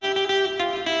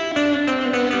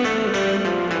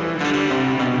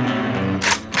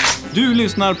Du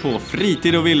lyssnar på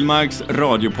Fritid och Vildmarks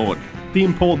radiopodd.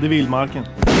 Din podd i vildmarken.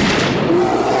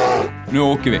 Nu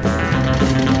åker vi.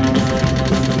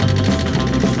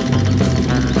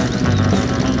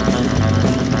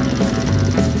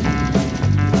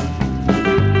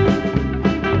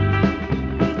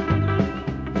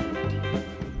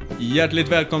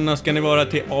 Hjärtligt välkomna ska ni vara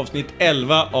till avsnitt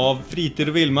 11 av Fritid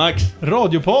och Vildmarks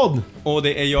radiopodd. Och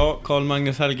det är jag, Carl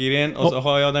Magnus Hallgren, och så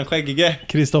har jag den skäggige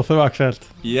Kristoffer Wackfeldt.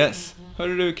 Yes.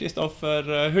 Hörru du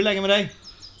Kristoffer, hur lägger med dig?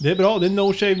 Det är bra, det är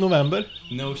no shave november.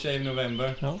 No shave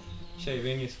november. Ja.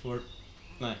 Shaving is for...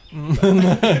 Nej.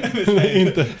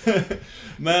 Inte.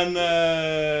 Men,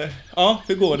 ja,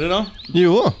 hur går det då?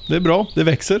 Jo, det är bra, det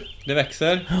växer. Det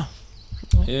växer.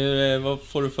 Vad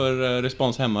får du för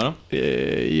respons hemma då?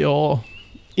 Ja,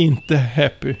 inte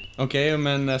happy. Okej,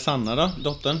 men Sanna då?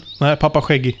 Dottern? Nej, pappa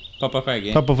skäggig. Pappa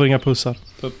skäggig? Pappa får inga pussar.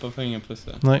 Pappa får inga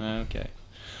pussar? Nej. Okej.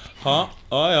 Ja.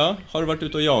 Har du varit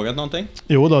ute och jagat någonting?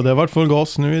 Jo då, det har varit full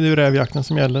gas. Nu är det ju rävjakten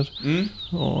som gäller.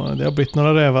 Och det har blivit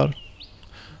några rävar.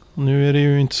 Och nu är det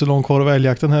ju inte så långt kvar av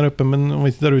älgjakten här uppe, men om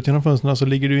vi tittar ut genom fönstren så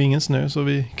ligger det ju ingen snö, så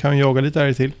vi kan ju jaga lite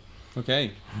älg till.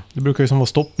 Okej. Det brukar ju som vara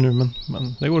stopp nu, men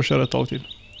det går att köra ett tag till.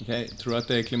 Okej, tror du att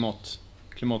det är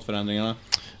klimatförändringarna?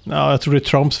 Ja, jag tror det är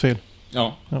Trumps fel.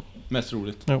 Ja. Mest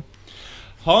roligt. Jo.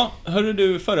 Ja, hörde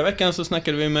du, förra veckan så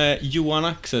snackade vi med Johan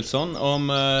Axelsson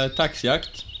om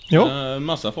taxjakt. Jo.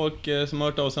 Massa folk som har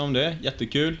hört av sig om det,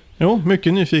 jättekul. Jo,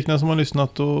 mycket nyfikna som har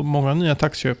lyssnat och många nya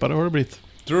taxköpare har det blivit.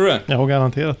 Tror du det? Jag har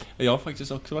garanterat. Jag har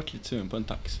faktiskt också varit lite sugen på en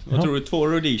tax. Jag tror det är 2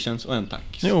 Rhodesians och en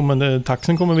tax. Jo, men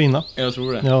taxen kommer vinna. Jag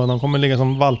tror det. Ja, de kommer ligga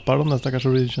som valpar de där stackars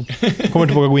Rhodesians. De kommer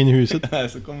inte våga gå in i huset. Nej,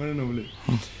 så kommer det nog bli.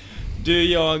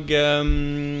 Du,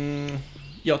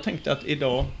 jag tänkte att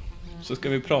idag så ska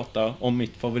vi prata om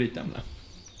mitt favoritämne.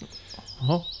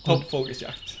 Jaha.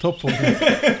 Toppfågeljakt.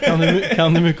 Toppfågeljakt.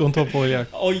 Kan du mycket om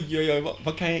toppfågeljakt? Oj,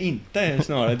 vad kan jag inte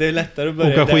snarare? Det är lättare att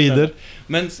börja. Åka skidor.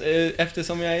 Men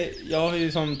eftersom jag har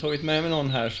ju som tagit med mig någon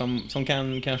här som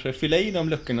kan kanske fylla i de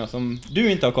luckorna som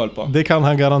du inte har koll på. Det kan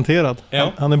han garanterat.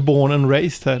 Ja. Han är born and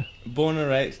raised här. Born and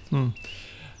raised.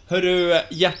 Hörru,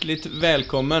 hjärtligt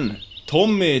välkommen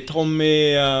Tommy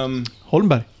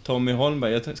Holmberg. Tommy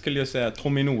Holmberg. Jag skulle ju säga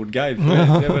Tommy Nordguide,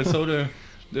 för det är väl så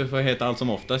du får heta allt som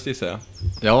oftast, gissar jag.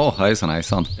 Ja, hejsan. Hej.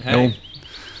 Jo.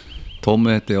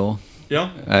 Tommy heter jag. Ja.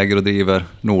 Äger och driver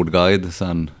Nordguide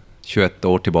sedan 21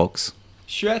 år tillbaks.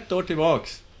 21 år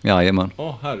tillbaks? Jajamän.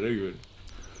 Herregud.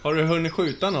 Har du hunnit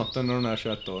skjuta något under de här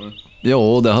 21 åren?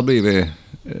 Ja, det har blivit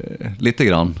lite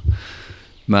grann.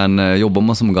 Men jobbar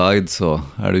man som guide så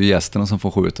är det ju gästerna som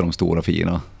får skjuta de stora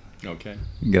fina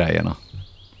grejerna.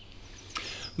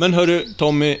 Men hörru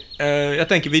Tommy, jag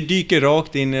tänker vi dyker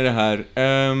rakt in i det här.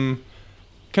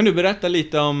 Kan du berätta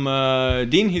lite om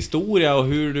din historia och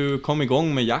hur du kom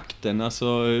igång med jakten?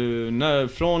 Alltså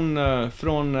från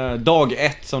dag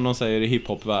 1 som de säger i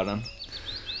hiphop-världen.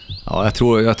 Ja,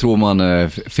 jag tror man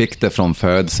fick det från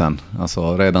födseln.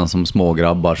 Alltså redan som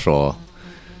smågrabbar så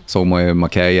såg man ju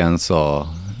Macayen, så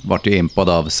vart ju impad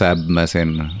av Seb med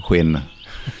sin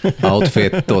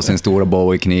outfit och sin stora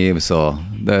Bowie-kniv, så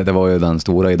det var ju den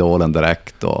stora idolen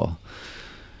direkt. Och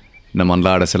när man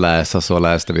lärde sig läsa så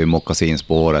läste vi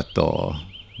mockasinspåret och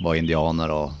var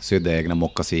indianer och sydde egna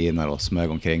mockasiner och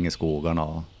smög omkring i skogarna.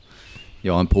 Och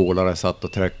jag och en polare satt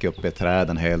och tryckte upp i ett träd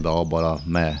en hel dag bara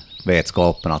med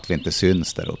vetskapen att vi inte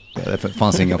syns där uppe. Det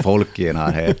fanns inga folk i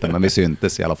närheten, men vi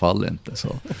syntes i alla fall inte.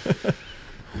 Så.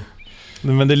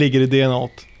 Men det ligger i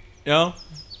DNA-t. Ja.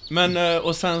 Men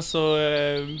och sen så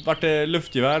vart det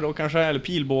luftgevär då kanske, eller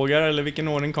pilbågar, eller vilken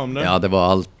ordning kom det? Ja, det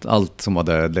var allt som var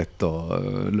dödligt och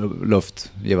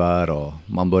luftgevär, och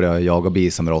man började jaga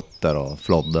bisamråtter och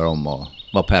flodda dem och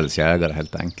var pälsjägare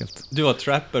helt enkelt. Du var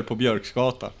trapper på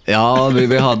Björksgatan. Ja,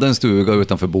 vi hade en stuga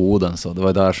utanför Boden, så det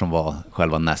var där som var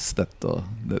själva nästet, och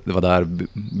det var där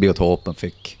biotopen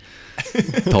fick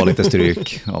ta lite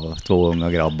stryk av 2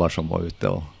 unga grabbar som var ute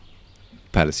och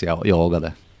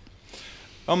pälsjagade.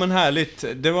 Ja, men härligt.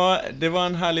 Det var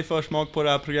en härlig försmak på det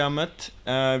här programmet.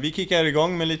 Vi kickar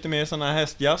igång med lite mer såna här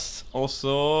hästjazz, och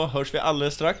så hörs vi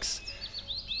alldeles strax.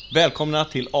 Välkomna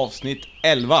till avsnitt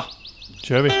 11.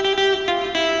 Kör vi.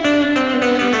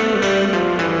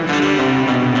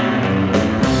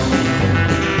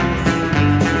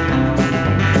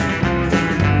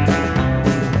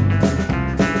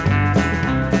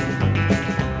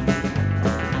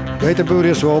 Jag heter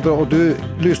Börje Sauer och du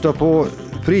lyssnar på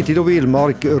Fritid och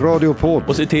Vildmark radiopodd.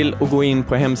 Och se till att gå in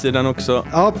på hemsidan också.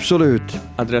 Absolut.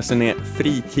 Adressen är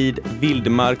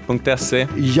fritidvildmark.se.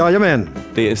 Jajamän.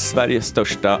 Det är Sveriges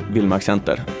största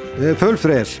vildmarkscenter. Full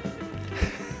fräs.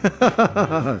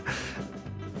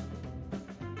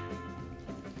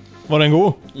 Var den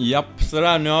god? Japp,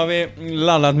 sådär. Nu har vi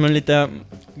laddat med lite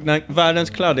världens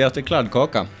kladdigaste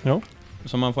kladdkaka. Ja.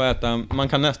 Som man får äta, man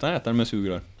kan nästan äta den med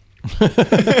sugrör.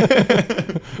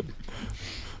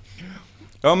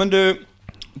 Ja men du,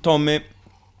 Tommy,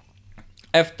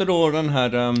 efter då den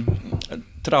här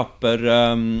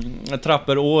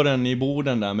trapperåren i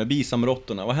Boden där med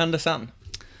bisamråttorna, vad hände sen?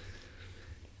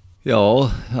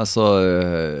 Ja, alltså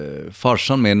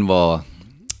farsan min var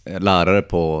lärare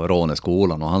på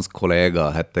Råneskolan och hans kollega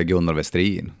hette Gunnar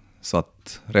Westrin. Så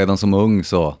att redan som ung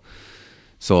så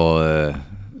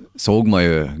såg man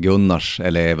ju Gunnars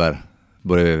elever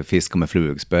börja fiska med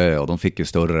flugspö och de fick ju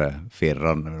större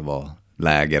firrar när det var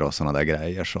läger och såna där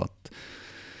grejer. Så att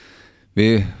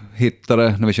vi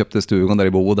hittade, när vi köpte stugan där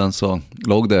i Boden, så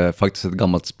låg det faktiskt ett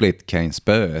gammalt slipt-cane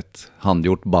spö, ett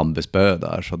handgjort bambuspö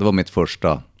där. Så det var mitt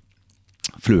första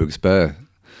flugspö.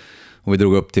 Och vi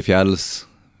drog upp till fjälls,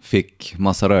 fick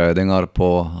massa rödingar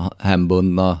på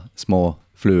hembundna små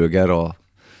flugor och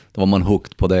då var man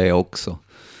hooked på det också.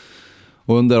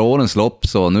 Och under årens lopp,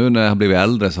 så nu när jag har blivit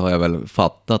äldre, så har jag väl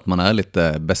fattat att man är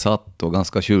lite besatt och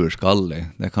ganska tjurskallig.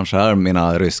 Det kanske är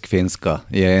mina rysk-finska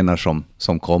gener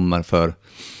som kommer, för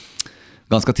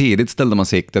ganska tidigt ställde man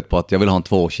siktet på att jag vill ha en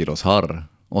 2 kilos harr.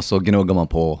 Och så gnuggar man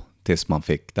på tills man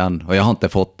fick den. Och jag har inte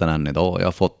fått den än idag. Jag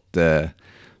har fått,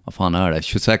 vad fan är det,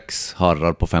 26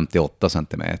 harrar på 58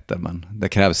 centimeter. Men det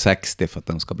krävs 60 för att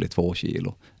den ska bli 2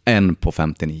 kilo. En på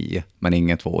 59, men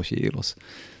ingen 2 kilos.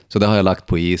 Så det har jag lagt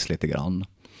på is lite grann.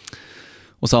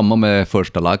 Och samma med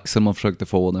första laxen man försökte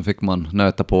få. Den fick man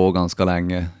nöta på ganska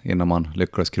länge innan man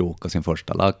lyckades kroka sin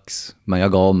första lax. Men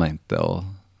jag gav mig inte. Och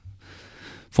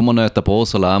får man nöta på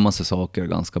så lär man sig saker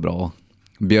ganska bra.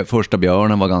 Första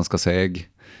björnen var ganska seg.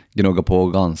 Gnugga på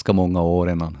ganska många år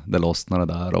innan det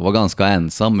lossnade där. Och var ganska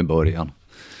ensam i början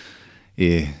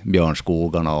i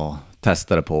björnskogarna och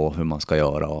testade på hur man ska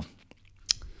göra.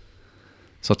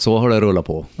 Så att så har det rullat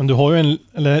på. Men du har ju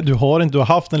du har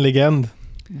haft en legend.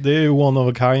 Det är ju one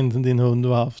of a kind, din hund du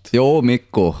har haft. Jo,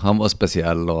 Mikko, han var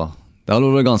speciell och det har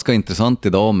varit ganska intressant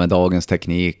idag med dagens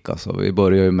teknik. Alltså, vi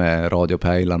började ju med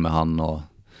radiopejlar med han och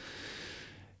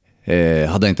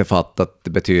hade inte fattat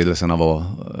betydelsen av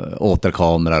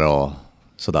återkameror och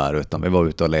sådär, utan vi var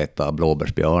ute och letade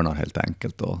blåbärsbjörnar helt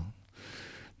enkelt. Och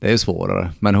det är ju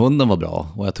svårare. Men hunden var bra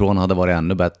och jag tror han hade varit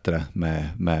ännu bättre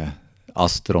med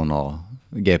Astron och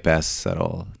GPSer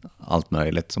och allt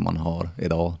möjligt som man har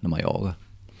idag när man jagar.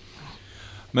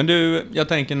 Men du, jag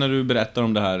tänker när du berättar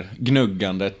om det här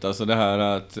gnuggandet, alltså det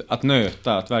här att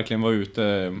nöta, att verkligen vara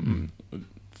ute,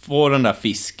 få den där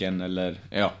fisken eller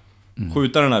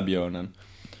skjuta den där björnen.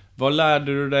 Vad lärde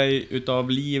du dig utav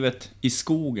livet i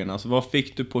skogen? Alltså vad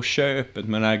fick du på köpet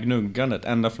med det här gnuggandet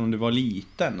ända från du var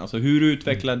liten? Alltså hur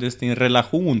utvecklades din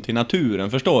relation till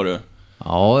naturen, förstår du?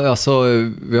 Ja, alltså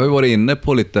vi har ju varit inne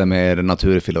på lite mer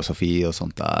naturfilosofi och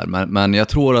sånt där. Men jag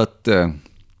tror att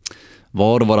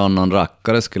var och varannan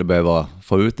rackare skulle behöva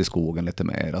få ut i skogen lite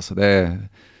mer. Alltså det är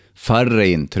färre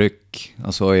intryck.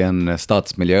 Alltså i en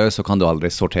stadsmiljö så kan du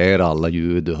aldrig sortera alla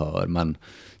ljud du hör. Men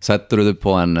sätter du dig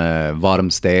på en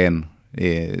varm sten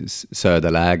i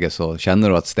söderläge så känner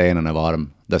du att stenen är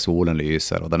varm där solen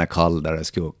lyser och den är kall där det är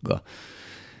skugga.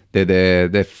 Det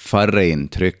är färre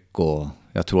intryck och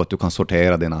jag tror att du kan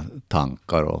sortera dina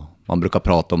tankar och man brukar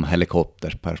prata om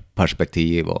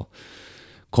helikopterperspektiv och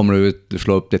kommer du ut, du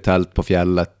slår upp ditt tält på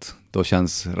fjället, då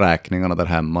känns räkningarna där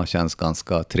hemma känns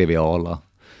ganska triviala.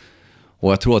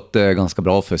 Och jag tror att det är ganska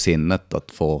bra för sinnet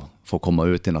att få komma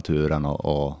ut i naturen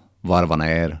och varva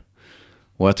ner.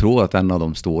 Och jag tror att en av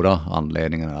de stora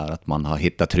anledningarna är att man har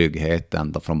hittat trygghet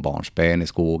ända från barnsben i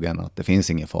skogen, att det finns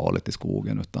inget farligt i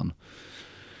skogen utan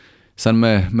sen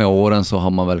med åren så har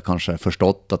man väl kanske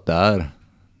förstått att det är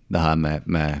det här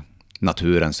med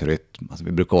naturens rytm. Alltså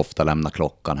vi brukar ofta lämna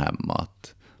klockan hemma.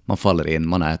 Att man faller in,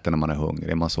 man äter när man är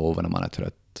hungrig, man sover när man är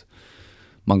trött.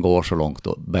 Man går så långt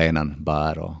och benen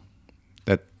bär. Och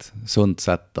det är ett sunt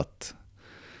sätt att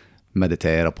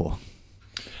meditera på.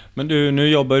 Men du, nu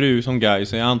jobbar du som guide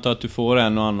så jag antar att du får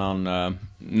en och annan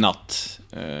natt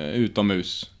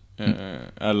utomhus.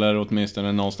 Eller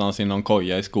åtminstone någonstans i någon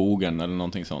koja i skogen eller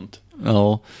någonting sånt.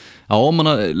 Ja, man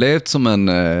har levt som en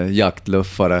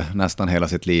jaktluffare nästan hela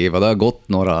sitt liv. Och det har gått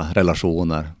några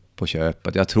relationer på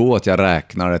köpet. Jag tror att jag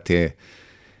räknade till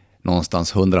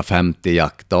någonstans 150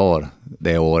 jaktdagar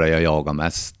det året jag jagar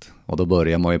mest. Och då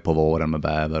börjar man ju på våren med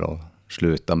bäver och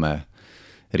slutar med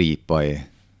ripa i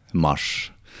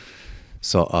mars.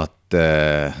 Så att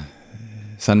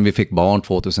sen vi fick barn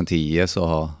 2010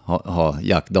 så har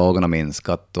jaktdagarna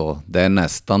minskat och det är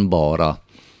nästan bara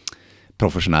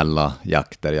professionella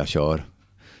jakter jag kör.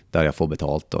 där jag får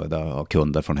betalt då, där jag har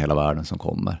kunder från hela världen som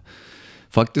kommer.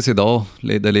 Faktiskt idag,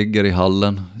 det ligger i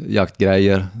hallen,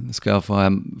 jaktgrejer. Ska jag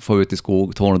få ut i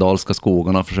Tornedalska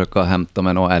skogarna och försöka hämta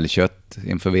mig något älgkött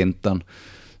inför vintern.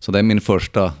 Så det är min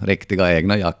första riktiga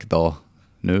egna jaktdag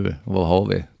nu. Vad har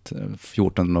vi?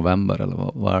 14 november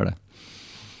eller vad är det?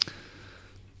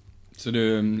 Så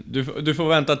du får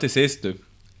vänta till sist du.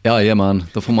 Jajamän,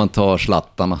 då får man ta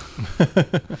slattarna.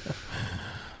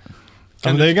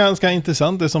 Men det är ganska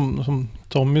intressant det som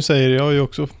Tommy säger. Jag har ju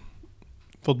också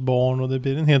fått barn och det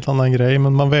blir en helt annan grej.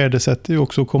 Men man värdesätter ju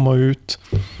också att komma ut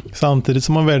samtidigt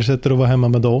som man värdesätter att vara hemma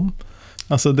med dem.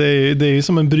 Alltså det är ju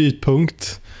som en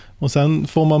brytpunkt. Och sen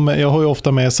får man med, jag har ju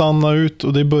ofta med Sanna ut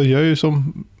och det börjar ju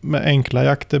som med enkla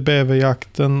jakter,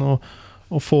 bäverjakten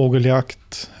och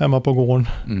fågeljakt hemma på gården.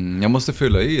 Jag måste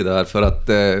fylla i där för att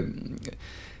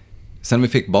sen vi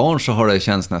fick barn så har det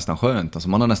känts nästan skönt. Alltså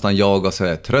man har nästan jagat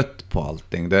sig trött på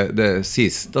allting. Det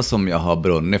sista som jag har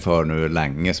brunnit för nu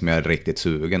länge som jag är riktigt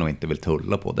sugen och inte vill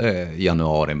tulla på, det är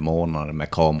januari månad med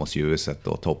kamosljusset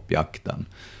och toppjakten.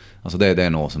 Alltså det är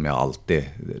något som jag alltid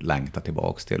längtar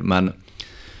tillbaks till. Men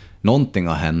någonting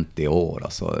har hänt i år.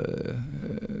 Alltså,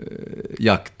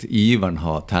 jaktivern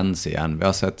har tänts igen. Vi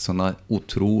har sett såna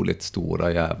otroligt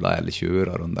stora jävla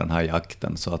älgtjurar under den här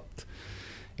jakten. Så att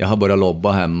jag har börjat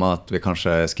lobba hemma att vi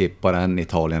kanske skippar en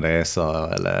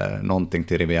Italienresa eller någonting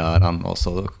till Rivieran. Och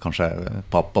så kanske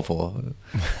pappa får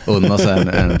unna sig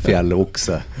en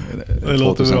fjälloxe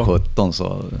 2017.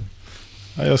 Så.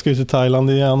 Ja, jag ska ju till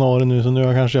Thailand i januari nu så nu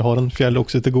jag kanske har en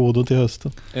fjälloxe till godo till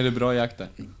hösten. Är det bra jakt där?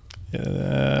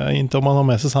 Inte om man har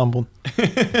med sig sambon.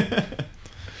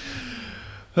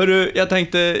 Hörru, jag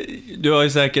tänkte, du har ju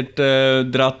säkert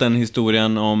dratt den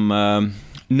historien om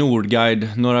Nordguide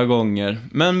några gånger.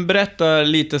 Men berätta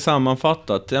lite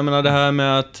sammanfattat. Jag menar det här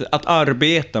med att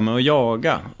arbeta med att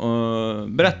jaga.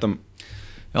 Berätta.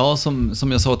 Ja,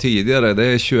 som jag sa tidigare, det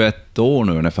är 21 år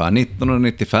nu ungefär.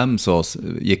 1995 så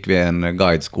gick vi en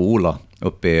guideskola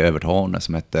uppe i Övertorneå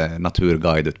som hette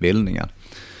Naturguideutbildningen.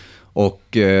 Och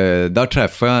där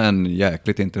träffade jag en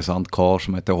jäkligt intressant karl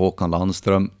som heter Håkan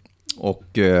Landström.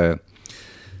 Och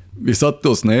vi satte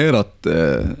oss ner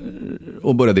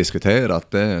och började diskutera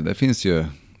att det finns ju,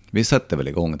 vi sätter väl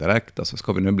igång direkt. Alltså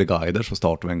ska vi nu bli guider så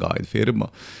startar vi en guidefirma.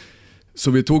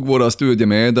 Så vi tog våra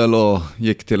studiemedel och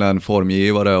gick till en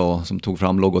formgivare som tog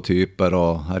fram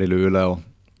logotyper här i Luleå.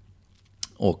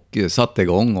 Och satte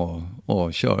igång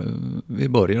och vi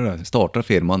började starta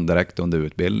firman direkt under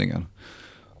utbildningen.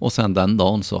 Och sen den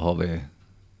dagen så har vi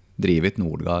drivit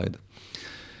Nordguide.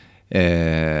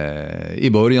 I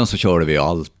början så körde vi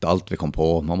allt vi kom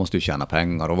på. Man måste ju tjäna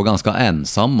pengar och var ganska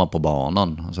ensamma på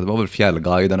banan. Alltså det var väl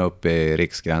fjällguiden uppe i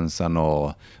Riksgränsen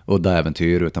och udda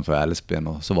äventyr utanför Älvsbyn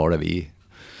och så var det vi.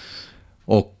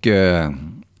 Och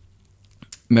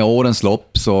med årens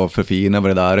lopp så förfinade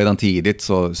vi det där. Redan tidigt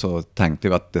så tänkte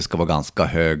vi att det ska vara ganska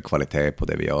hög kvalitet på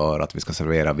det vi gör. Att vi ska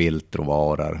servera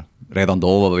viltråvaror. Redan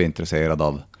då var vi intresserade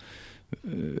av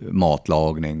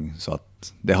matlagning. Så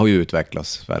att det har ju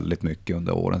utvecklats väldigt mycket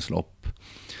under årens lopp.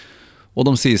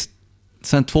 Och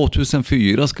sen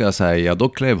 2004 ska jag säga, då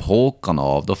klev Håkan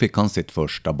av. Då fick han sitt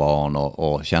första barn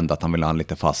och kände att han ville ha en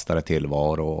lite fastare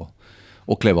tillvaro.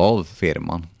 Och klev av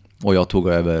firman. Och jag tog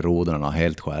över roderna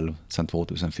helt själv sen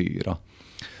 2004.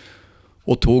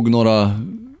 Och tog några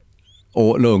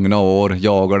lugna år,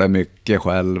 jagade mycket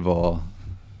själv och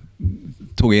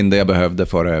tog in det jag behövde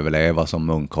för att överleva som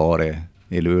ungkarl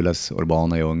i Luleås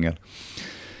urbana djungel.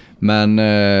 Men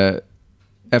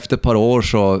efter ett par år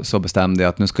så bestämde jag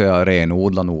att nu ska jag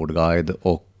renodla Nordguide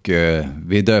och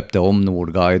vi döpte om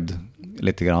Nordguide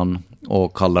lite grann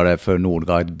och kallade det för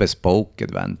Nordguide Bespoke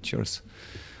Adventures.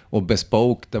 Och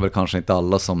bespoke, det är väl kanske inte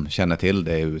alla som känner till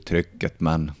det uttrycket,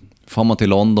 men får man till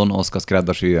London och ska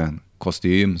skräddarsy en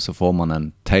kostym så får man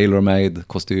en tailor-made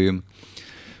kostym.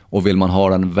 Och vill man ha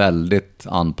den väldigt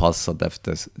anpassad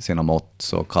efter sina mått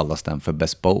så kallas den för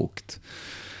bespoked.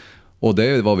 Och det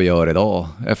är vad vi gör idag.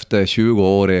 Efter 20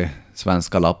 år i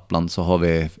svenska Lappland så har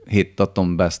vi hittat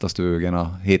de bästa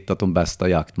stugorna, hittat de bästa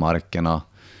jaktmarkerna.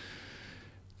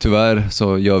 Tyvärr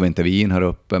så gör vi inte vin här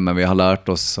uppe, men vi har lärt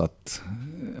oss att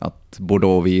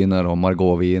Bordeauxviner och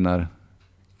Margaux-viner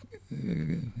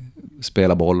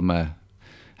spela boll med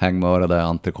hängmörade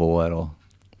entrecôter.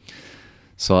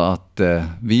 Så att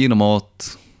vin och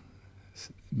mat,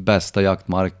 bästa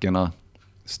jaktmarkerna,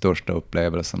 största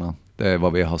upplevelserna, det är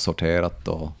vad vi har sorterat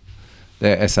och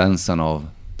det är essensen av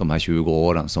de här 20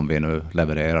 åren som vi nu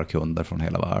levererar kunder från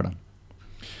hela världen.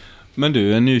 Men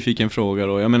du, en nyfiken fråga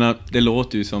då. Jag menar, det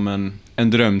låter ju som en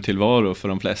drömtillvaro för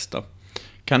de flesta.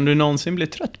 Kan du någonsin bli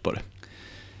trött på det?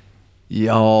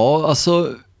 Ja,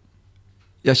 alltså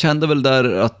jag kände väl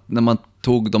där att när man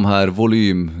tog de här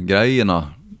volymgrejerna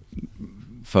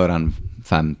för en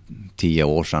 5-10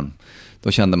 år sedan,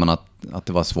 då kände man att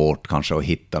det var svårt kanske att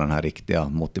hitta den här riktiga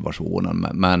motivationen.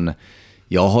 Men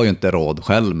jag har ju inte råd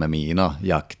själv med mina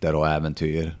jakter och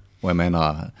äventyr. Och jag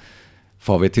menar,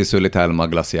 får vi till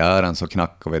Sulitelma-glaciären så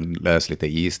knackar vi lös lite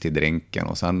is till drinken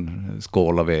och sen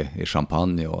skålar vi i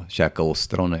champagne och käkar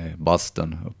ostron i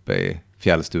bastun uppe i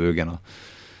fjällstugorna.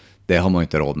 Det har man ju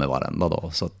inte råd med varenda dag,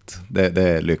 så att det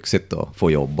är lyxigt att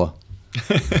få jobba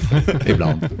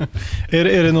ibland.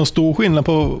 Är det någon stor skillnad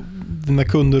på dina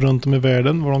kunder runt om i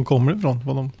världen, var de kommer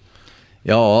ifrån?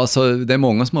 Ja, alltså det är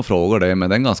många som har frågat det, men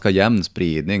det är en ganska jämn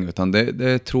spridning, utan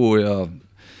det tror jag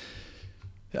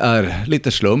är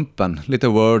lite slumpen, lite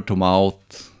word to mouth.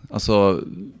 Alltså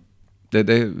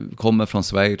det kommer från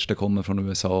Schweiz, det kommer från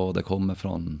USA, det kommer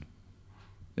från,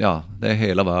 ja, det är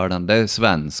hela världen, det är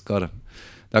svenskar.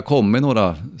 Det har kommit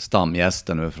några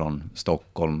stamgäster nu från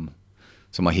Stockholm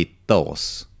som har hittat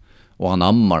oss och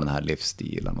anammar den här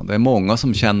livsstilen. Och det är många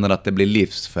som känner att det blir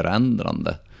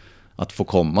livsförändrande att få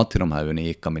komma till de här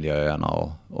unika miljöerna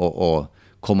och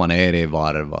komma ner i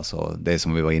varv. Alltså det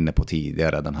som vi var inne på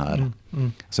tidigare. Den här.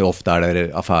 Så ofta är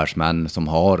det affärsmän som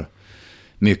har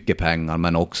mycket pengar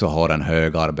men också har en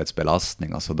hög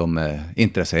arbetsbelastning. Alltså de är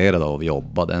intresserade av att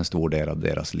jobba, det är en stor del av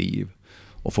deras liv.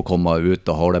 Och få komma ut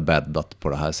och ha det bäddat på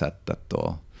det här sättet.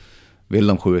 Och vill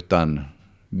de skjuta en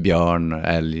björn,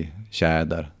 älg,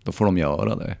 tjäder, då får de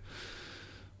göra det.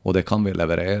 Och det kan vi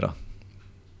leverera.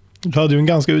 Du hade ju en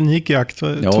ganska unik jakt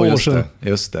för 2 år sedan.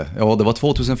 Just det. Ja, det var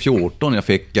 2014 jag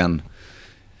fick en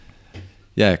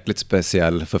jäkligt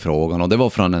speciell förfrågan. Och det var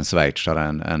från en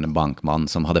schweizare, en bankman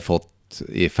som hade fått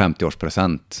i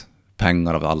 50-årspresent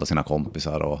pengar av alla sina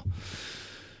kompisar.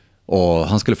 Och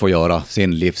han skulle få göra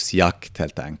sin livsjakt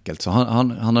helt enkelt. Så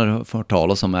han hade hört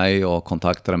talas om mig och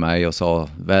kontaktade mig och sa,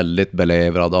 väldigt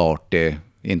belevrad, artig,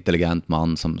 intelligent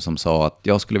man som sa att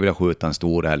jag skulle vilja skjuta en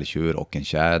stor älgtjur och en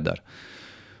tjäder.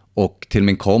 Och till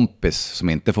min kompis som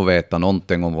inte får veta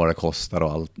någonting om vad det kostar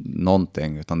och allt,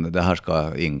 någonting, utan det här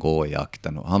ska ingå i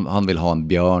jakten. Och han vill ha en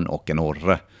björn och en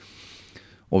orre.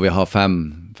 Och vi har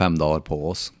fem dagar på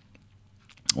oss.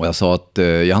 Och jag sa att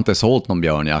jag har inte sålt någon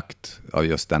björnjakt av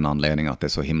just den anledningen att det är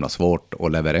så himla svårt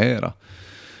att leverera.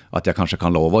 Att jag kanske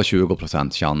kan lova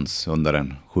 20% chans under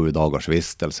en 7 dagars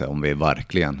vistelse om vi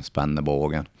verkligen spänner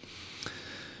bågen.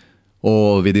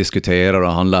 Och vi diskuterar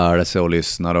och han lärde sig och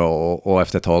lyssnar och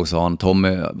efter ett tag sa han,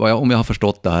 Tommy, om jag har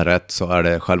förstått det här rätt så är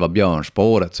det själva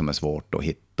björnspåret som är svårt att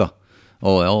hitta.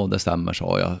 Och ja, det stämmer,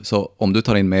 sa jag. Så om du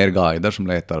tar in mer guider som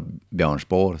letar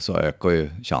björnspår så ökar ju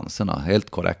chanserna. Helt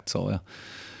korrekt, sa jag.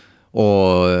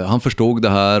 Och han förstod det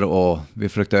här och vi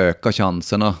försökte öka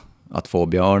chanserna att få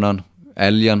björnen.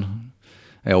 Älgen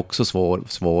är också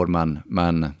svår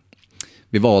men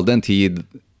vi valde en tid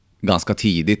ganska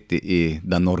tidigt i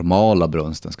den normala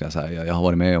brunsten, ska jag säga. Jag har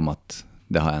varit med om att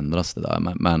det har ändrats det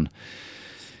där. Men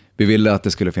vi ville att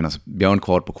det skulle finnas björn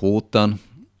kvar på kvoten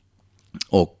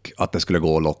och att det skulle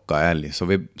gå att locka älg. Så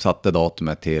vi satte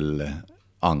datumet till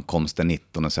ankomsten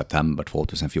 19 september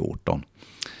 2014.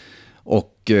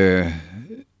 Och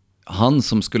han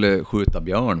som skulle skjuta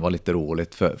björn var lite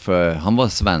roligt för han var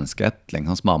svenskättling.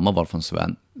 Hans mamma var från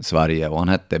Sverige och han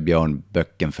hette Björn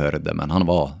Böckenförde, men han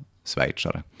var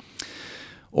schweizare.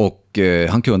 Och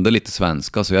han kunde lite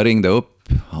svenska, så jag ringde upp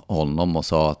honom och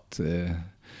sa att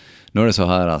nu är det så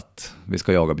här att vi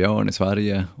ska jaga björn i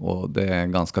Sverige och det är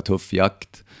en ganska tuff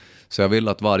jakt. Så jag vill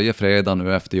att varje fredag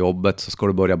nu efter jobbet så ska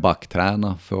du börja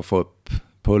backträna för att få upp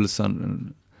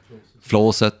pulsen,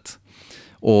 flåset.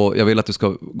 Och jag vill att du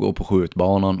ska gå på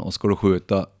skjutbanan och ska du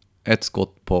skjuta ett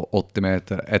skott på 80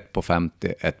 meter, ett på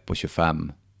 50, ett på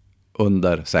 25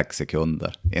 under 6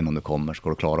 sekunder innan du kommer ska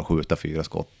du klara att skjuta 4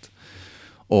 skott.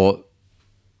 Och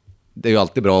det är ju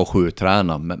alltid bra att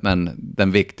skjutträna, men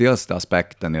den viktigaste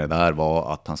aspekten i det där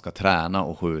var att han ska träna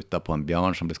och skjuta på en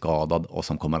björn som blir skadad och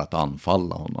som kommer att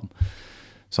anfalla honom.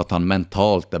 Så att han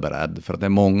mentalt är beredd. För att det är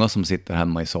många som sitter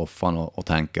hemma i soffan och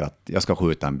tänker att jag ska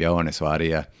skjuta en björn i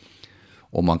Sverige.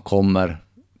 Och man kommer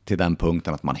till den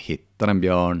punkten att man hittar en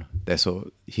björn. Det är så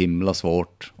himla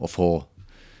svårt att få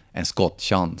en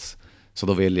skottchans. Så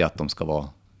då vill jag att de ska vara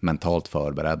mentalt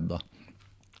förberedda.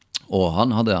 Och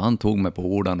han tog mig på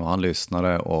orden och han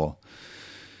lyssnade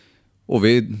och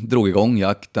vi drog igång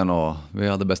jakten och vi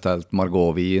hade beställt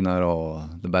margåviner och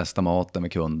den bästa maten vi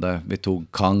kunde. Vi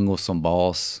tog kangos som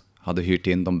bas, hade hyrt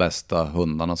in de bästa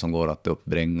hundarna som går att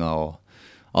uppbringa och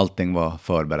allting var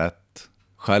förberett.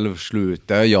 Själv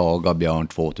slutade jag jaga björn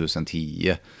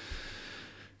 2010.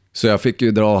 Så jag fick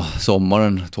ju dra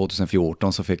sommaren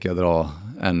 2014 så fick jag dra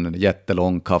en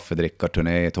jättelång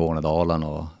kaffedrickarturné i Tornedalen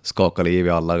och skaka liv i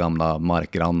alla gamla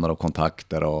markgrannar och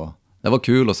kontakter. Och det var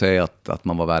kul att se att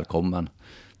man var välkommen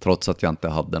trots att jag inte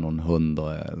hade någon hund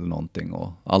eller någonting.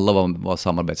 Och alla var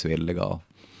samarbetsvilliga.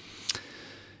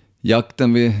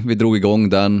 Jakten, vi drog igång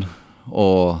den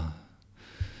och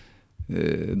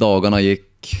dagarna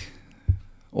gick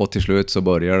och till slut så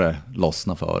började det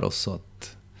lossna för oss. Så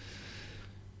att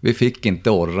vi fick inte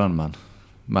åren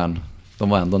men de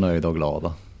var ändå nöjda och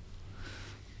glada.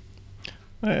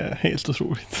 Helt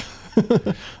otroligt.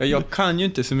 Jag kan ju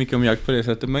inte så mycket om jakt på det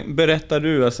sättet, men berättar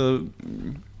du, alltså,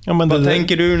 Ja, men vad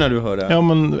tänker du när du hör det? Ja,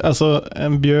 men alltså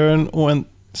en björn och en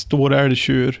stor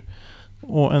älgtjur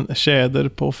och en tjäder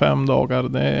på 5 dagar,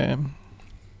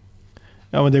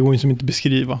 ja, men det går ju inte att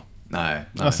beskriva. Nej.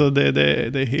 Alltså det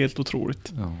är helt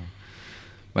otroligt. Ja.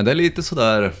 Men det är lite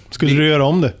sådär... Skulle du göra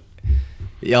om det?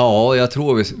 Ja, jag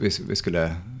tror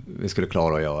vi skulle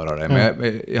klara att göra det.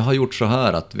 Men jag har gjort så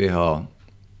här att vi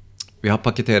har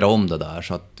paketerat om det där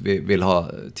så att vi vill ha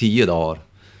 10 dagar.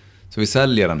 Så vi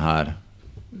säljer den här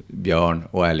björn-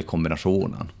 och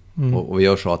älgkombinationen. Och vi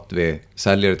gör så att vi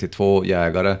säljer det till 2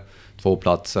 jägare, 2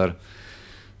 platser.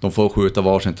 De får skjuta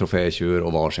varsin trofétjur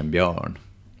och varsin björn.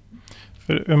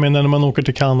 För jag menar, när man åker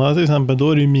till Kanada till exempel,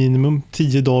 då är det ju minimum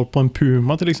 10 dagar på en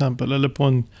puma till exempel, eller på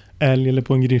en älg eller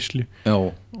på en grizzly.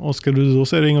 Ja. Och ska du då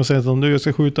ringa och säga att om jag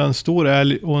ska skjuta en stor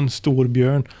älg och en stor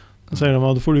björn, då säger de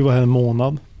att då får du vara här en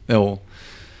månad.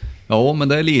 Ja, men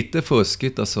det är lite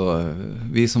fuskigt. Alltså,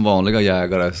 vi som vanliga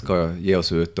jägare ska ge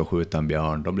oss ut och skjuta en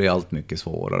björn. Då blir allt mycket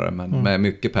svårare. Men med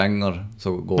mycket pengar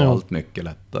så går allt mycket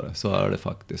lättare. Så är det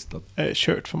faktiskt.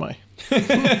 Kört för mig.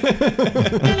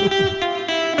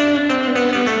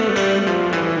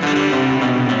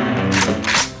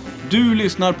 Du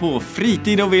lyssnar på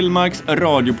Fritid och Vildmarks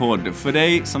radiopodd för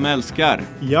dig som älskar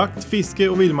jakt, fiske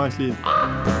och vildmarksliv.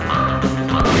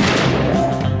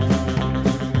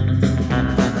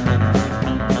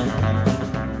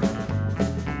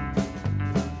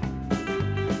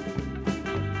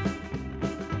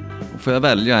 Får jag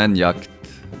välja en jakt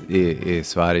i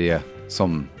Sverige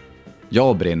som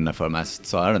jag brinner för mest,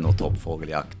 så är det nog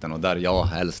toppfågeljakten, och där jag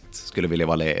helst skulle vilja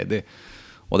vara ledig.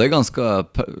 Och det är ganska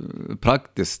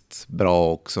praktiskt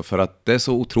bra också, för att det är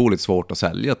så otroligt svårt att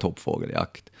sälja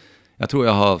toppfågeljakt. Jag tror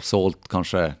jag har sålt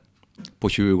kanske på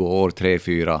 20 år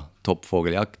 3-4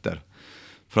 toppfågeljakter.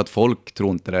 För att folk tror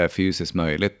inte det är fysiskt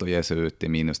möjligt att ge sig ut i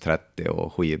minus 30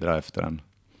 och skidra efter en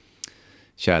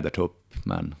tjädertupp.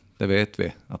 Men det vet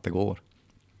vi att det går.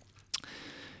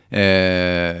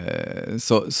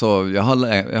 Så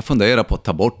jag funderar på att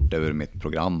ta bort det ur mitt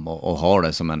program och ha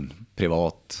det som en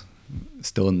privat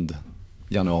stund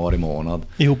januari månad.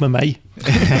 Ihop med mig.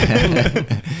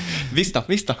 Visst.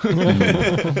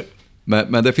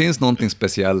 Men det finns någonting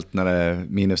speciellt när det är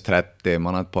minus 30.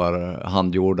 Man har ett par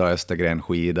handgjorda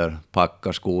östergrenskidor,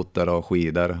 packar skoter och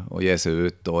skidor och ger sig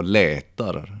ut och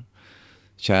letar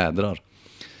tjädrar.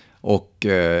 Och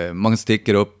man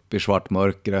sticker upp i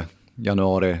svartmörkret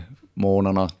januari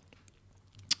månaderna,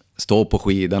 stå på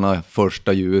skidorna,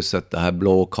 första ljuset, det här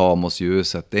blå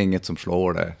kamosljuset, det är inget som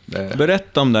slår det.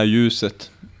 Berätta om det här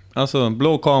ljuset. Alltså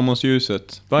blå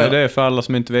kamosljusset. Vad är det för alla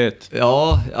som inte vet?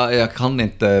 Ja, jag kan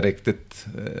inte riktigt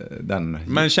den.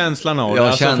 Men känslan av det. Ja,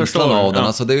 alltså, känslan av den.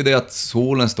 Alltså, det är ju det att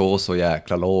solen står så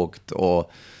jäkla lågt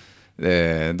och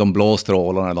de blå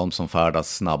strålarna är de som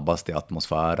färdas snabbast i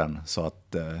atmosfären. Så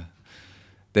att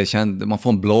man får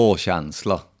en blå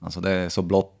känsla. Alltså, det är så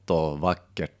blått och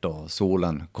vackert och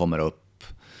solen kommer upp.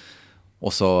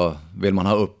 Och så vill man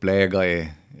ha upplägga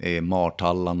i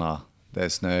martallarna. Det är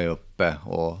snö uppe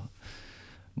och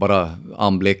bara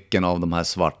anblicken av de här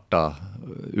svarta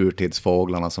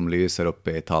urtidsfåglarna som lyser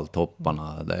uppe i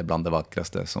talltopparna, det är bland det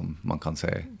vackraste som man kan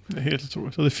se. Det är helt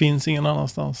otroligt. Och det finns ingen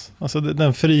annanstans. Alltså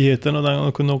den friheten och den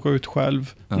att kunna åka ut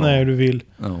själv när du vill.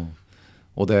 Ja.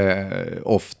 Och det är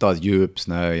ofta djup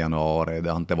snö i januari. Det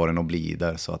har inte varit någon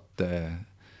blider, så att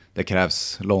det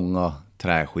krävs långa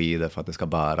träskidor för att det ska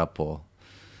bära på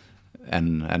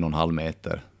 1,5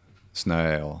 meter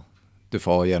snö, och du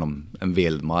får genom en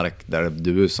vildmark där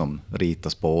du som ritar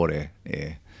spår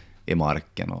i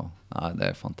marken, och det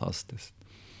är fantastiskt.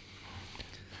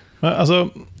 Men alltså,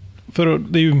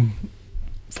 det är ju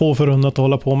få förunnat att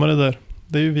hålla på med det där.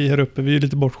 Det är ju vi här uppe, vi är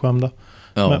lite bortskämda.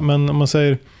 Ja. Men om man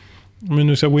säger, om vi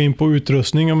nu ska gå in på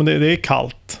utrustning, men det är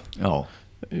kallt. Ja.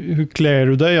 Hur klär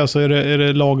du dig? Alltså, är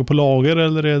det lager på lager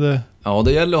eller är det... Ja,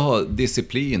 det gäller att ha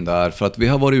disciplin där, för att vi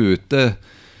har varit ute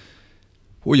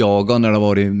och jagat när det har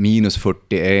varit minus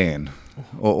 41.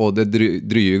 Och det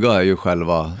dryga är ju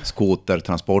själva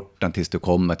skotertransporten tills du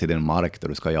kommer till din mark där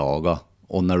du ska jaga.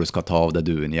 Och när du ska ta av dig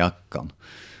dunjackan.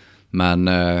 Men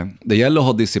det gäller att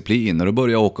ha disciplin. När du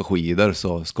börjar åka skidor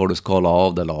så ska du skala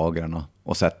av de lagren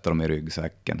och sätta dem i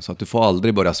ryggsäcken. Så att du får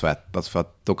aldrig börja svettas, för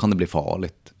att då kan det bli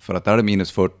farligt. För att är det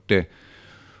minus 40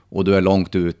 och du är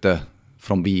långt ute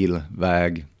från bil,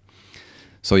 väg,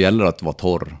 så gäller det att vara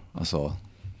torr. Alltså,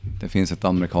 det finns ett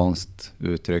amerikanskt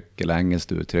uttryck eller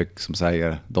engelskt uttryck som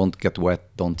säger don't get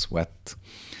wet, don't sweat.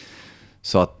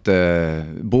 Så att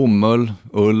bomull,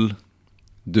 ull,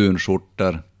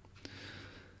 dunskjortor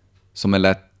som är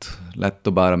lätt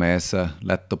att bära med sig,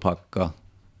 lätt att packa,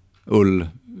 ull,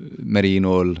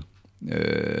 merinoull,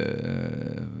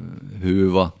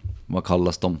 huva, vad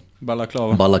kallas de?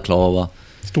 Balaklava.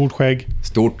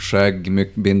 Stort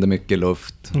skägg, binder mycket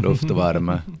luft och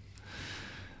värme.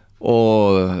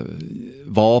 Och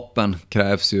vapen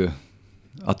krävs ju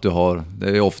att du har,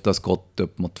 det är ofta skott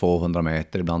upp mot 200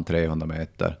 meter, ibland 300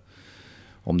 meter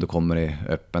om du kommer i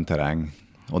öppen terräng.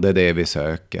 Och det är det vi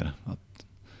söker.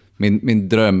 Min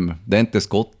dröm, det är inte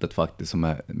skottet faktiskt som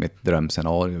är mitt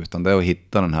drömscenario, utan det är att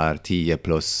hitta den här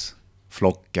 10+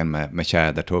 flocken med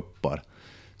tjädertuppar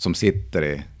som sitter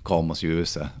i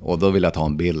kamosljuset, och då vill jag ta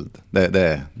en bild.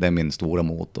 Det är min stora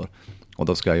motor. Och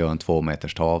då ska jag göra en 2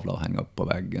 meters tavla och hänga upp på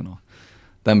väggen. Och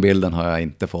den bilden har jag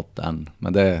inte fått än,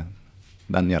 men det är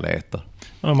den jag letar.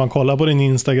 Om man kollar på din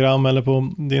Instagram eller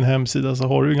på din hemsida så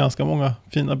har du ju ganska många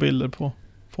fina bilder på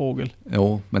fågel.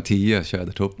 Jo, men 10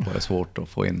 tjädertuppar är svårt att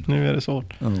få in. Nu är det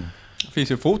svårt. Det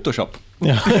finns ju Photoshop.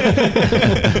 Ja.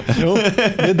 Jo,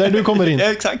 det är där du kommer in.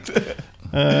 Ja, exakt.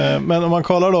 Men om man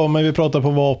kollar då, men vi pratar på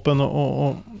vapen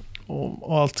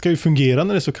och allt ska ju fungera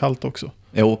när det är så kallt också.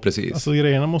 Jo, precis. Alltså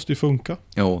grejerna måste ju funka.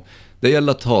 Jo, det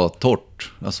gäller att ha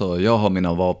torrt. Alltså jag har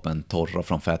mina vapen torra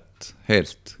från fett.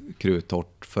 Helt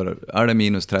kruttorrt. För är det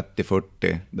minus 30-40,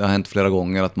 det har hänt flera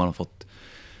gånger att man har fått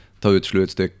ta ut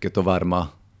slutstycket och värma.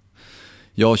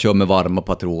 Jag kör med varma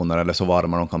patroner, eller så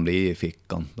varma de kan bli i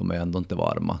fickan. De är ändå inte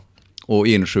varma. Och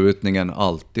inskjutningen,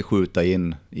 alltid skjuta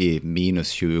in i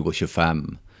minus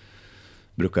 20-25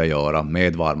 brukar jag göra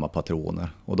med varma patroner.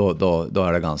 Och då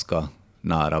är det ganska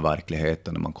nära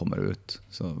verkligheten när man kommer ut.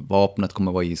 Så vapnet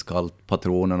kommer vara iskallt,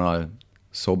 patronerna är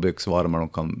så byxvarma de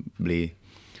kan bli.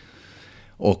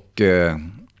 Och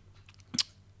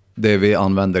det vi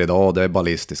använder idag, det är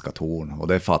ballistiska torn. Och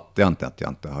det fattar jag inte att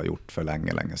jag inte har gjort för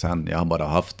länge sedan. Jag har bara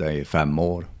haft det i 5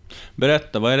 år.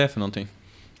 Berätta, vad är det för någonting?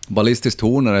 Ballistiskt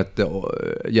torn är ett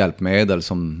hjälpmedel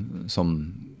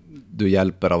som du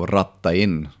hjälper att ratta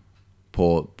in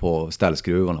på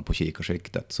ställskruvarna på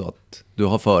kikarsiktet. Så att du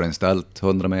har förinställt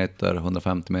 100 meter,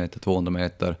 150 meter, 200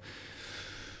 meter.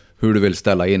 Hur du vill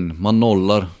ställa in. Man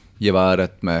nollar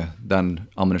geväret med den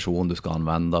ammunition du ska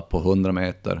använda på 100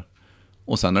 meter.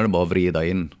 Och sen är det bara att vrida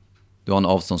in. Du har en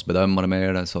avståndsbedömare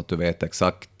med dig så att du vet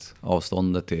exakt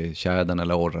avståndet till tjädern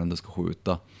eller åren du ska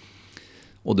skjuta.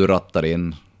 Och du rattar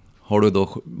in. Har du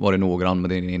då varit noggrann med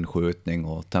din inskjutning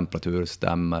och temperatur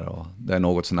stämmer och det är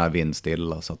något sån här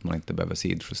vindstilla så att man inte behöver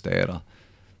sidjustera,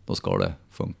 då ska det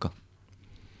funka.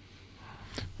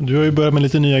 Du har ju börjat med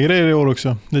lite nya grejer i år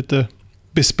också. Lite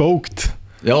bespokt.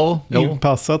 Ja.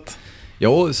 Inpassat.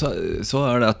 Ja, så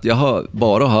är det att jag har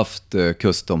bara haft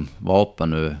custom-vapen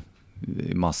nu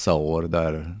i massa år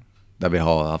där vi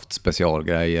har haft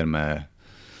specialgrejer med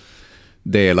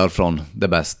delar från det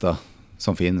bästa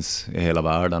som finns i hela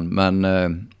världen. Men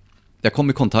jag kom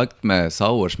i kontakt med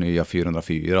Sauers nya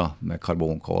 404 med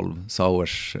karbonkolv,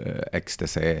 Sauers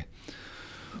XTC.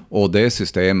 Och det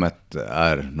systemet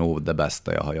är nog det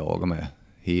bästa jag har jagat med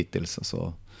hittills.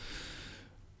 Alltså,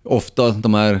 ofta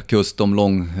de här custom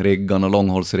långriggarna,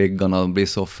 långhållsriggarna blir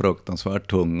så fruktansvärt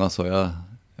tunga så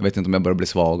jag vet inte om jag börjar bli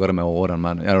svagare med åren,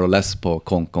 men jag är less på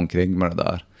konk kring med det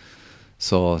där.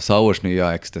 Så Sauers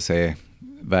nya XTC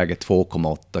väger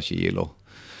 2,8 kilo.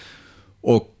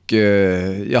 Och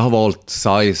jag har valt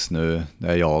Zeiss nu när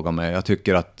jag jagar med. Jag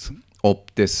tycker att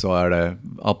optiskt så är det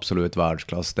absolut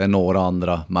världsklass. Det är några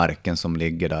andra märken som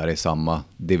ligger där i samma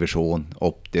division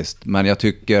optiskt. Men jag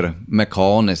tycker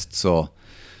mekaniskt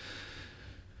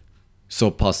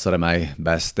så passar det mig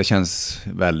bäst. Det känns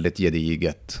väldigt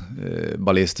gediget.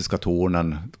 Ballistiska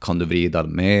tornen kan du vrida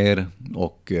mer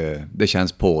och det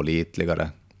känns pålitligare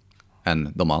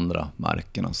än de andra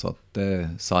märkena. Så att det är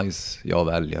Zeiss jag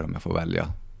väljer om jag får välja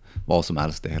vad som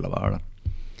helst i hela världen.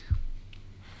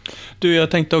 Du,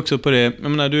 jag tänkte också på det.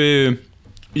 Jag menar, du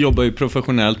jobbar ju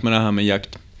professionellt med det här med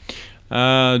jakt.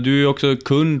 Du är också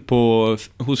kund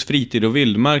hos Fritid och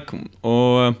Vildmark.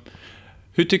 Och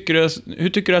hur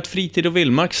tycker du att Fritid och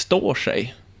Vildmark står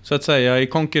sig? så att säga i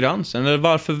konkurrensen? Eller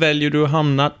varför väljer du att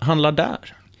handla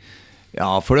där?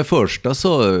 Ja, för det första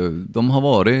så de har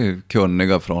varit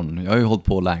kunniga jag har ju hållit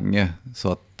på länge,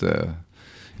 så att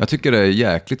jag tycker det är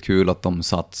jäkligt kul att de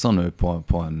satsar nu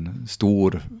på en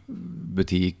stor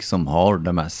butik som har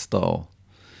det mesta, och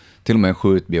till och med en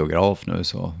skjutbiograf nu,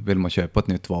 så vill man köpa ett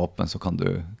nytt vapen så kan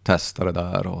du testa det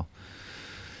där. Och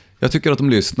jag tycker att de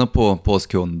lyssnar på oss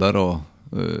kunder och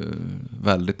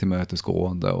väldigt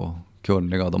tillmötesgående och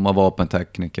kunniga. De har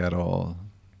vapentekniker och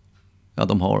ja,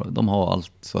 de har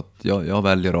allt, så att jag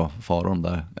väljer att fara de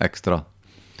där extra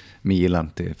milen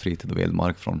till fritid och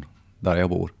vildmark från där jag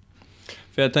bor.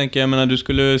 För jag tänker, jag menar, du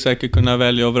skulle säkert kunna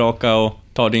välja och vraka och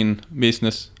ta din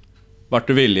business vart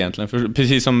du vill egentligen. För,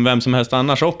 precis som vem som helst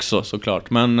annars också, såklart.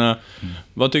 Men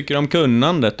vad tycker du om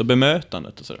kunnandet och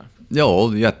bemötandet och sådär?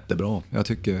 Ja, jättebra. Jag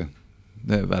tycker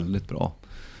det är väldigt bra.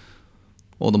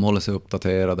 Och de håller sig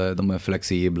uppdaterade, de är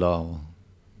flexibla. Och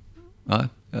nej,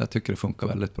 jag tycker det funkar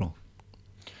väldigt bra.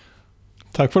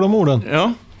 Tack för de orden.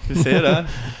 Ja, vi ser det.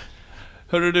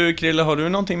 Hörru du, Krille, har du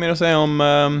någonting mer att säga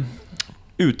om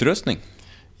utrustning?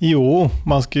 Jo,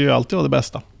 man ska ju alltid ha det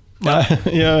bästa. Ja.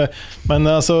 Ja, men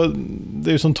alltså, det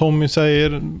är ju som Tommy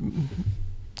säger,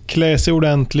 klä sig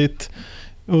ordentligt,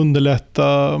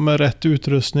 underlätta med rätt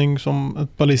utrustning som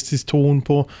ett ballistiskt torn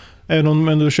på. Även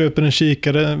om du köper en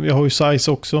kikare, jag har ju Zeiss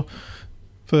också,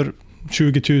 för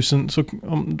 20 000, så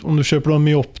om du köper en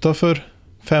myopta för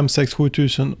 5, 6, 7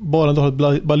 000, bara du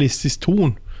har ett ballistiskt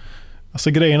torn.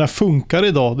 Alltså grejerna funkar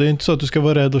idag. Det är inte så att du ska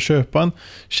vara rädd att köpa en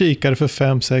kikare för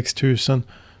 5, 6 000.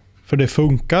 För det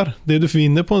funkar. Det du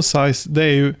vinner på en Zeiss, det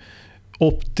är ju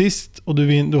optiskt, och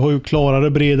du har ju klarare,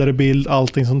 bredare bild,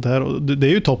 allting sånt där. Och det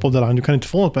är ju top of the line, du kan inte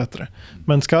få något bättre.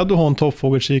 Men ska du ha en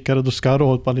toppfågeljkikare, då ska du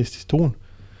ha ett ballistiskt torn.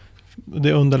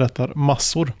 Det underlättar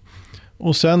massor.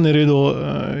 Och sen är det då,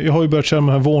 jag har ju börjat köra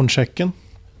med den här Vorn-ryggsäcken.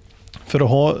 För att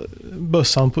ha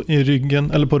bössan i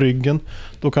ryggen, eller på ryggen,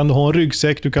 då kan du ha en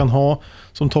ryggsäck. Du kan ha,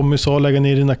 som Tommy sa, lägga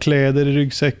ner dina kläder i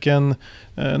ryggsäcken,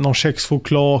 någon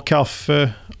kexchoklad, kaffe,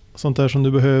 sånt där som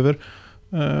du behöver.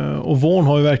 Och Vorn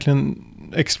har ju verkligen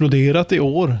exploderat i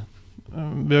år.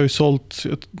 Vi har ju sålt,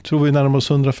 jag tror vi närmar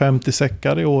oss 150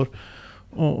 säckar i år.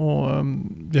 Och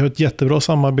vi har ett jättebra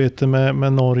samarbete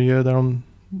med Norge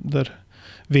där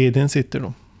vdn sitter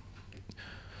då.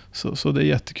 Så det är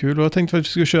jättekul. Och jag tänkte att vi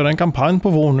skulle köra en kampanj på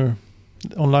Vorn nu.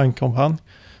 Online-kampanj.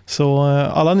 Så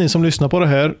alla ni som lyssnar på det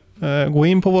här, gå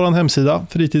in på vår hemsida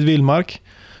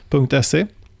fritidvildmark.se,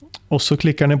 och så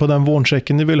klickar ni på den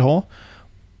Vorn-säcken ni vill ha.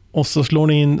 Och så slår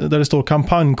ni in, där det står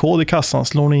kampanjkod i kassan,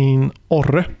 slår ni in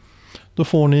ORRE. Då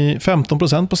får ni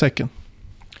 15% på säcken.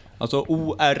 Alltså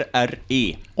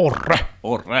ORRE. ORRE.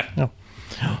 ORRE. Ja.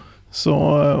 Så,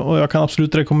 och jag kan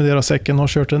absolut rekommendera säcken. Jag har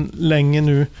kört den länge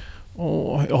nu.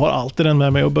 Och jag har alltid den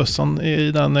med mig, och bössan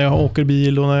i den när jag åker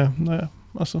bil, och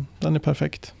alltså, den är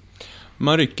perfekt.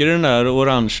 Man rycker den där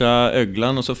orangea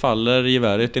öglan och så faller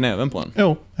geväret i näven på den.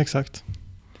 Jo, exakt.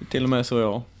 Till och med så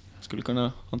jag skulle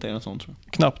kunna hantera en sån, tror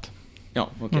jag. Knappt. Ja,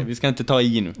 okej. Vi ska inte ta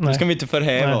i nu. Nu ska vi inte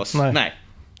förhäva oss. Nej.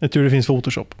 Jag tror det finns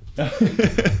Photoshop.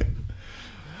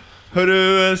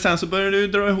 Hörru, sen så börjar du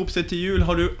dra ihop sig till jul.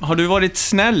 Har du varit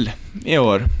snäll i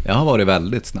år? Jag har varit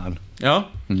väldigt snäll. Ja.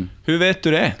 Hur vet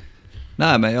du det?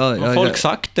 Nej, men har folk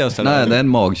sagt det? Så nej, det är en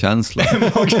magkänsla.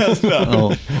 Magkänsla?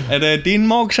 Ja. Är det din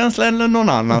magkänsla eller någon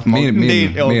annan?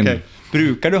 Min. Okay.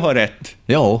 Brukar du ha rätt?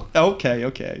 Ja.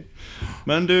 Okej.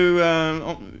 Men du,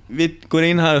 vi går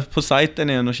in här på sajten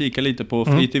igen och kikar lite på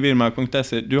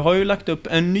fritidvildmark.se. Du har ju lagt upp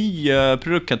en ny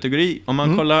produktkategori. Om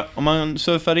man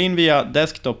surfar in via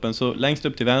desktopen, så längst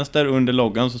upp till vänster under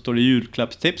loggan så står det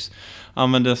julklappstips.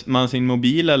 Använder man sin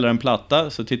mobil eller en platta,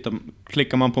 så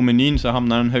klickar man på menyn, så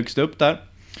hamnar den högst upp där.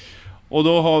 Och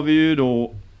då har vi ju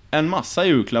då en massa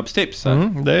julklappstips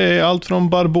här. Det är allt från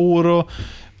Barbour och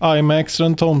IMAX,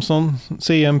 Ren Thompson,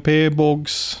 CMP,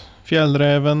 Bogs,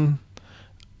 Fjällräven,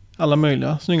 alla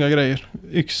möjliga snygga grejer.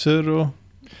 Yxor och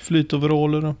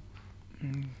flytoveraller och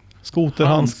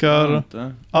skoterhandskar,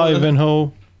 Ivanhoe,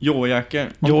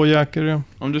 Jawjackor, ja.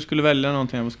 Om du skulle välja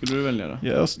någonting, vad skulle du välja då?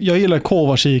 Jag gillar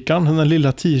kg-kikaren, den lilla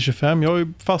 1025. Jag har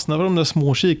ju fastnat för de där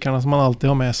små kikarna som man alltid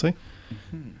har med sig.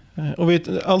 Och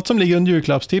vet, allt som ligger under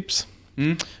julklappstips.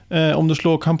 Om du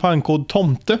slår kampanjkod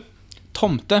Tomte,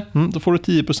 då får du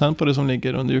 10% på det som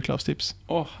ligger under julklappstips.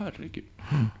 Herregud.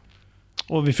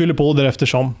 Och vi fyller på därefter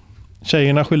som.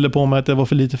 Tjejerna skyllde på mig att det var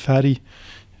för lite färg.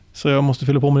 Så jag måste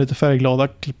fylla på med lite färgglada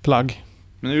plagg.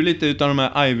 Men det är ju lite utan de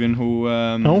här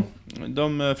Ivanhoe,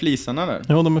 de flisarna där.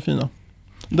 Ja, de är fina.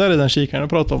 Där är den kikaren jag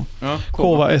pratade om. Ja,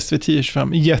 Kova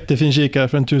SV1025. Jättefin kikare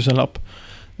för en 1000-lapp.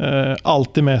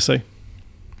 Alltid med sig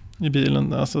i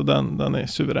bilen. Alltså den är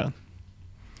suverän.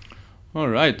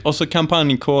 All right. Och så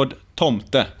kampanjkod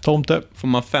TOMTE. Tomte. Får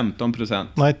man 15%.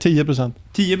 Nej, 10%.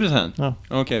 10%? Ja.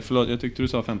 Okej, förlåt. Jag tyckte du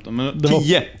sa 15. Men Det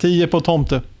 10. var 10 på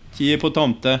tomte. 10 på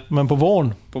tomte. Men på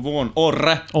Vorn. På Vorn.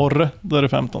 Orre. Orre, då är det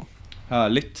 15.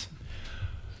 Härligt.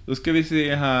 Då ska vi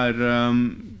se här.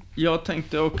 Jag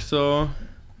tänkte också...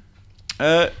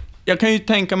 jag kan ju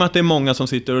tänka mig att det är många som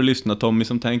sitter och lyssnar, Tommy,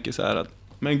 som tänker så här att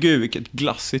men gud, vilket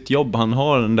glassigt jobb han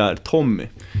har, den där Tommy.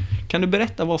 Kan du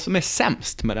berätta vad som är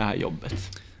sämst med det här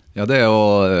jobbet? Ja, det är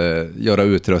att göra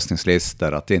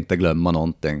utrustningslistor, att inte glömma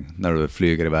någonting när du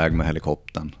flyger iväg med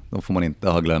helikoptern. Då får man inte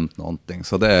ha glömt någonting.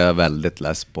 Så det är väldigt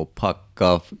less på.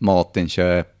 Packa,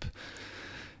 matinköp,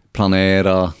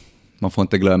 planera. Man får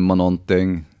inte glömma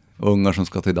någonting. Ungar som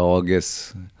ska till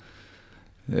dagis.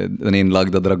 Den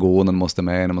inlagda dragonen måste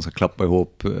med när man ska klappa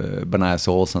ihop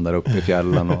bearnaisesåsen där uppe i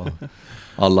fjällen. Och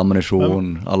all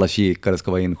ammunition, alla kikare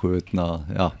ska vara inskjutna.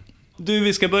 Ja. Du,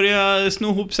 vi ska börja sno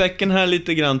ihop säcken här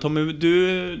lite grann, Tommy.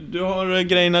 Du har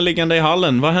grejerna liggande i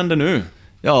hallen. Vad händer nu?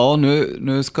 Ja,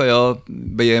 nu ska jag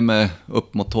bege mig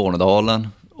upp mot Tornedalen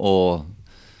och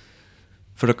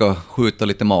försöka skjuta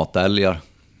lite matälgar.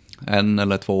 1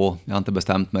 eller 2, jag har inte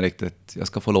bestämt mig riktigt. Jag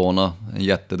ska få låna en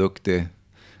jätteduktig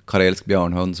karelsk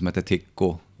björnhund som heter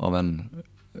Tikko av en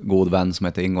god vän som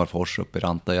heter Ingvar Fors uppe i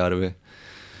Rantajärvi.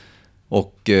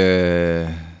 Och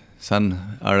sen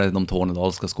är det de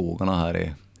tornedalska skogarna här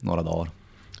i några dagar.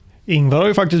 Ingvar har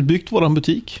ju faktiskt byggt våran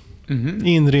butik.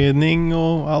 Inredning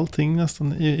och allting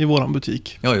nästan i våran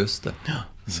butik. Ja, just det.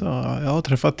 Så jag har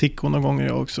träffat Tikko några gånger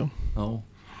jag också. Ja.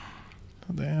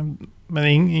 Men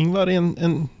Ingvar är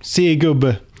en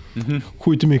C-gubbe.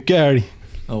 Skjuter mycket älg.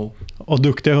 Ja. Och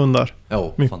duktiga hundar.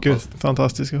 Ja, mycket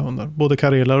fantastiska hundar. Både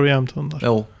karelar och jämthundar.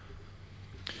 Ja.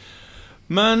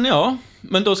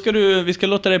 Men då ska vi ska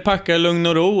låta dig packa i lugn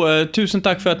och ro. Tusen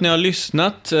tack för att ni har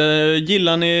lyssnat.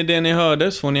 Gillar ni det ni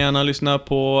hörde så får ni gärna lyssna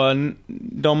på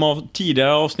de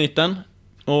tidigare avsnitten.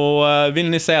 Och vill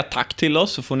ni säga tack till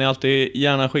oss så får ni alltid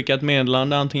gärna skicka ett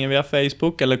meddelande antingen via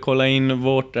Facebook eller kolla in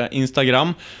vårt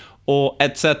Instagram. Och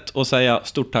ett sätt att säga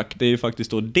stort tack, det är ju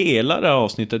faktiskt att dela det här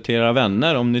avsnittet till era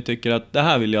vänner om ni tycker att det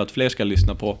här vill jag att fler ska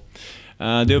lyssna på.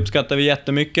 Det uppskattar vi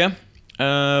jättemycket.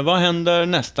 Vad händer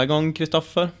nästa gång,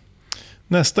 Kristoffer?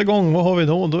 Nästa gång, vad har vi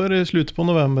då? Då är det slutet på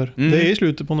november. Det är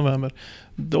slutet på november.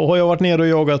 Då har jag varit nere och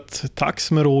jagat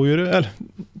tax med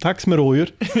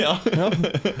rådjur. Ja.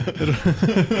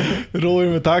 Rådjur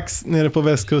med tax nere på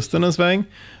västkusten en sväng.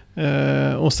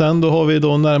 Och sen då har vi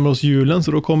då närmare oss julen,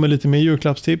 så då kommer lite mer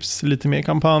julklappstips, lite mer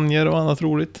kampanjer och annat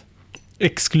roligt.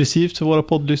 Exklusivt för våra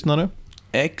poddlyssnare.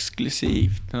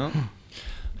 Exklusivt, ja.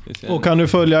 Och kan du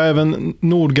följa även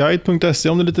nordguide.se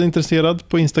om du är lite intresserad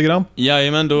på Instagram?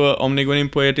 Jajamän, då om ni går in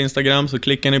på ert Instagram så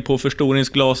klickar ni på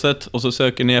förstoringsglaset och så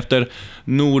söker ni efter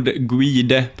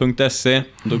nordguide.se.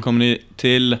 Då kommer ni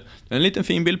till en liten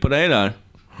fin bild på dig där.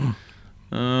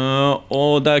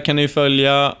 Och där kan ni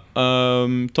följa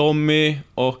Tommy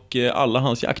och alla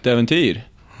hans jaktäventyr.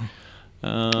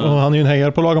 Och han är ju en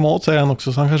hejare på att laga mat, säger han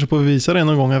också, så han kanske får visa det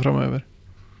någon gång här framöver.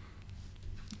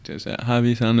 Här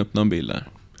visar han upp någon bild där.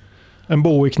 En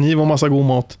bowie-kniv och massa god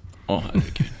mat.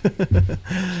 Herregud.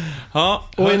 Ja,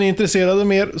 och är ni intresserade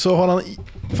mer så har han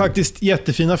faktiskt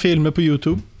jättefina filmer på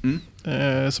YouTube.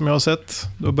 Som jag har sett.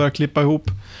 Då börjar klippa ihop.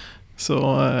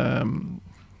 Så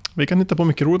vi kan hitta på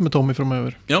mycket roligt med Tommy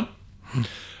framöver. Ja.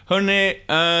 Hörrni,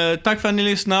 tack för att ni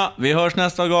lyssnade. Vi hörs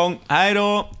nästa gång. Hej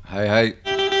då! Hej, hej.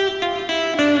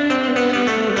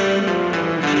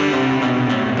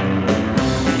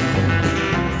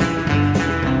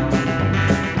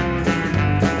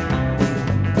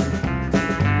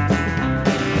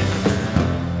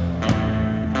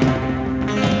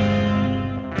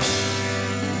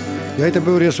 Jag heter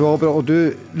Börje Svaber och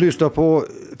du lyssnar på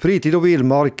Fritid och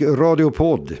Vildmark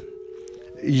radiopodd.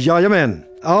 Jajamän,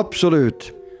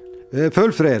 absolut.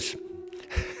 Full fräs.